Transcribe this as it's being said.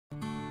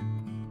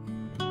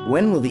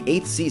When will the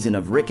 8th season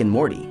of Rick and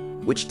Morty,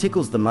 which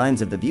tickles the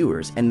minds of the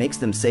viewers and makes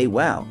them say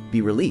wow,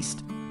 be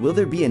released? Will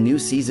there be a new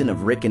season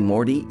of Rick and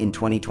Morty in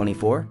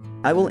 2024?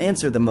 I will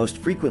answer the most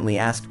frequently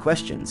asked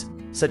questions,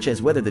 such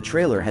as whether the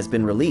trailer has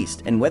been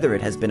released and whether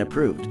it has been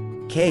approved.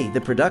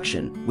 The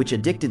production, which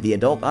addicted the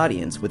adult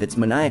audience with its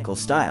maniacal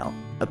style,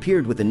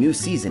 appeared with a new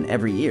season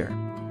every year.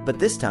 But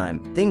this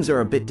time, things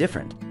are a bit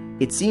different.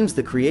 It seems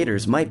the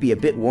creators might be a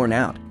bit worn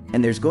out,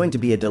 and there's going to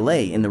be a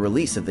delay in the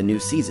release of the new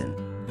season.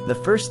 The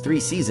first 3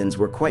 seasons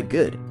were quite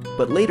good,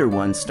 but later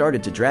ones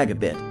started to drag a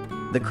bit.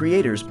 The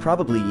creators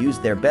probably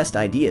used their best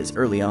ideas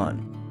early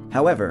on.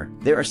 However,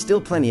 there are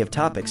still plenty of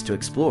topics to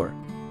explore.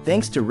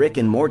 Thanks to Rick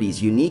and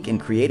Morty's unique and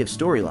creative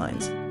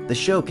storylines, the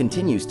show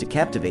continues to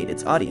captivate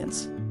its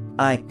audience.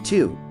 I,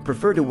 too,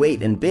 prefer to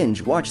wait and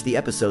binge watch the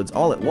episodes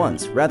all at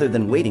once rather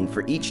than waiting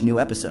for each new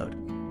episode.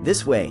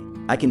 This way,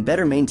 I can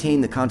better maintain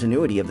the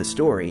continuity of the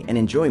story and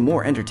enjoy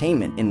more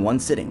entertainment in one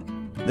sitting.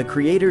 The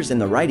creators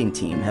and the writing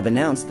team have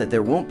announced that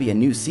there won't be a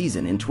new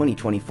season in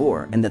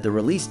 2024 and that the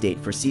release date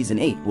for Season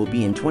 8 will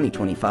be in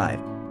 2025.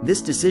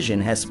 This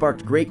decision has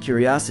sparked great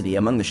curiosity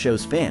among the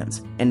show's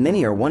fans, and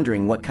many are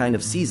wondering what kind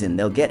of season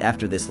they'll get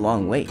after this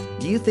long wait.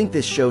 Do you think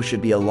this show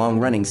should be a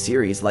long-running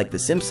series like The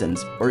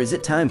Simpsons, or is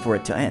it time for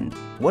it to end?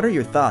 What are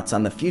your thoughts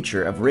on the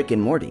future of Rick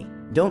and Morty?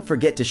 Don't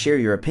forget to share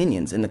your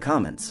opinions in the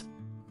comments.